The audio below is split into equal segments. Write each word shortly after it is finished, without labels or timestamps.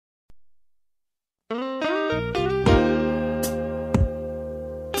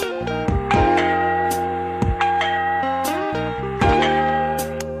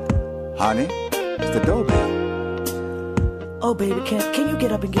Honey, it's the doorbell. Oh, baby, can you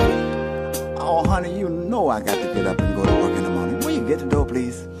get up and get it? Oh, honey, you know I got to get up and go to work in the morning. Will you get the door,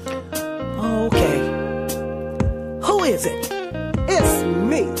 please? Okay. Who is it? It's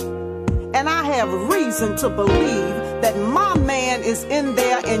me. And I have reason to believe that my man is in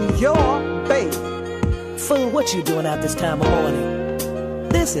there in your baby. Fool, what you doing out this time of morning?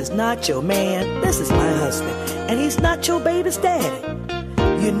 This is not your man. This is my husband. And he's not your baby's daddy.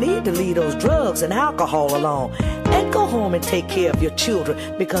 You need to leave those drugs and alcohol alone and go home and take care of your children,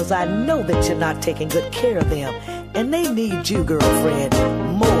 because I know that you're not taking good care of them. And they need you, girlfriend,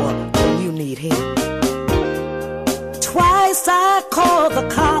 more than you need him. Twice I called the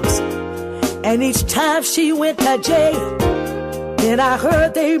cops, and each time she went to jail. Then I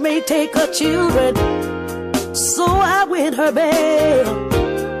heard they may take her children, so I went her bail.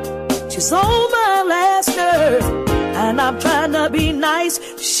 She's on my last nerve, and I'm trying to be nice.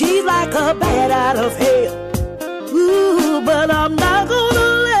 She's like a bat out of hell. Ooh, but I'm not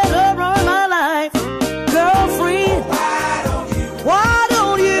gonna let her run my life. Girlfriend, why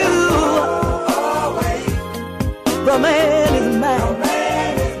don't you? The man is mine,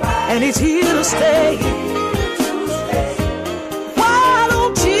 and he's here to stay. Why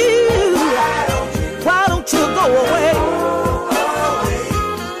don't you go away?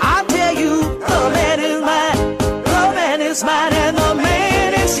 I tell you, the man is mine. The man is mine, and the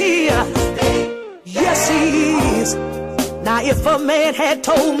man is here. Yes, he is. Now, if a man had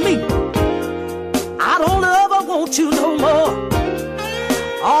told me, I don't ever want you no more,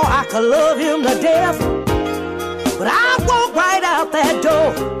 oh, I could love him to death, but I walk right out that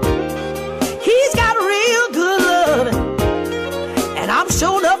door. He's got real good loving, and I'm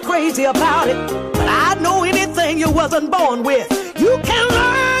sure enough crazy about it. But I know anything you wasn't born with, you can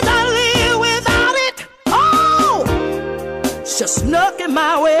learn to live without it. Oh, she snuck in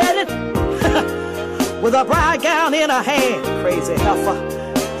my wedding with a bride gown in her hand, crazy heifer.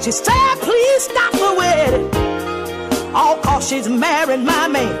 She said, please stop the wedding, all 'cause she's marrying my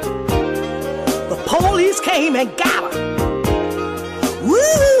man. The police came and got her.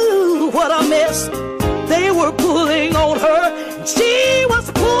 Woo, what a mess. They were pulling on her, she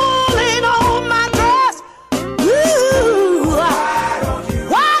was pulling on my dress. Woo,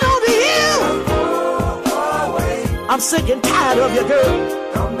 why don't you? I'm sick and tired of you, girl.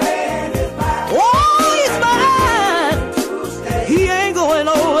 Oh, he's mine. He ain't going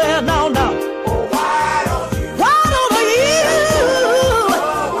nowhere, no, no. Why don't you?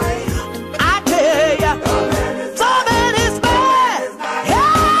 I tell ya, the man is mine.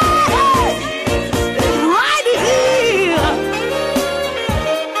 Hey, right here.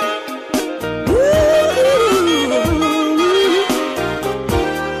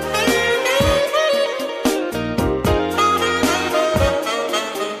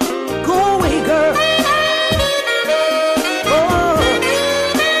 Go away, girl. Oh,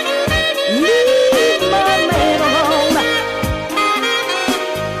 leave my man alone.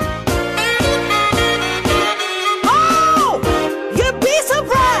 Oh, you'd be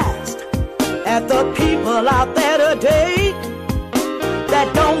surprised at the people out there today that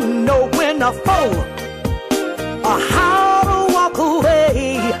don't know when to fold or how to walk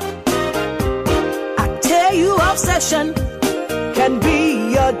away. I tell you, obsession can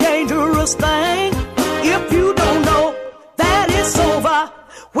be a dangerous thing if you don't know that it's over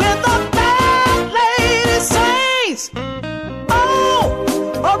when the bad lady sings. Oh,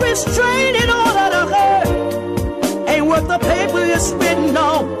 a restraining order to her ain't worth the paper it's written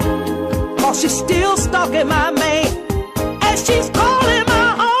on, 'cause she's still stalking my man, and she's calling my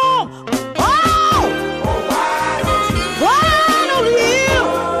home. Oh, why don't you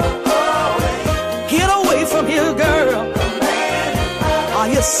get away from here, girl? Are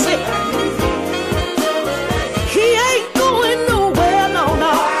you sick? He ain't going nowhere, no,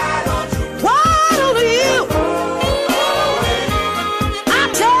 no. Why don't you? I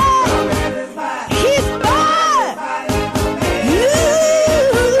tell you, he's bad. You.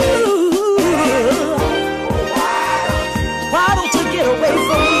 Why don't you get away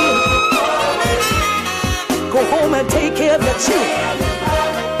from him? Go home and take care of your children.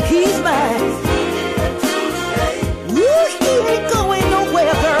 He's mine. Woo, he ain't going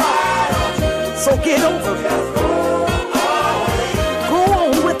nowhere, girl. So get over it. Go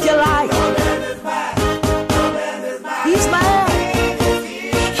on with your life. He's mine.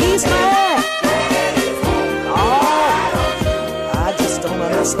 He's mine. Oh, I just don't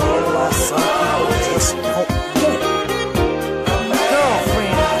understand why some people just don't get it.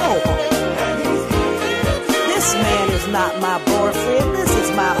 Girlfriend, oh.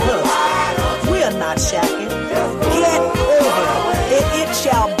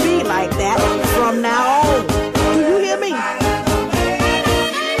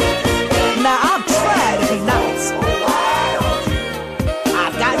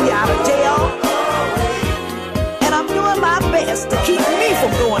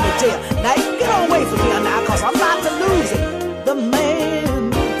 dear. Now you get on away from here now, cause I'm about to lose it. The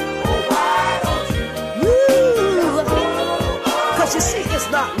man. Oh, why don't you? Cause you see, it's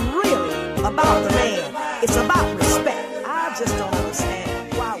not really about the man. It's about respect. I just don't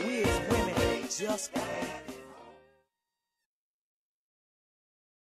understand why we as women just can't.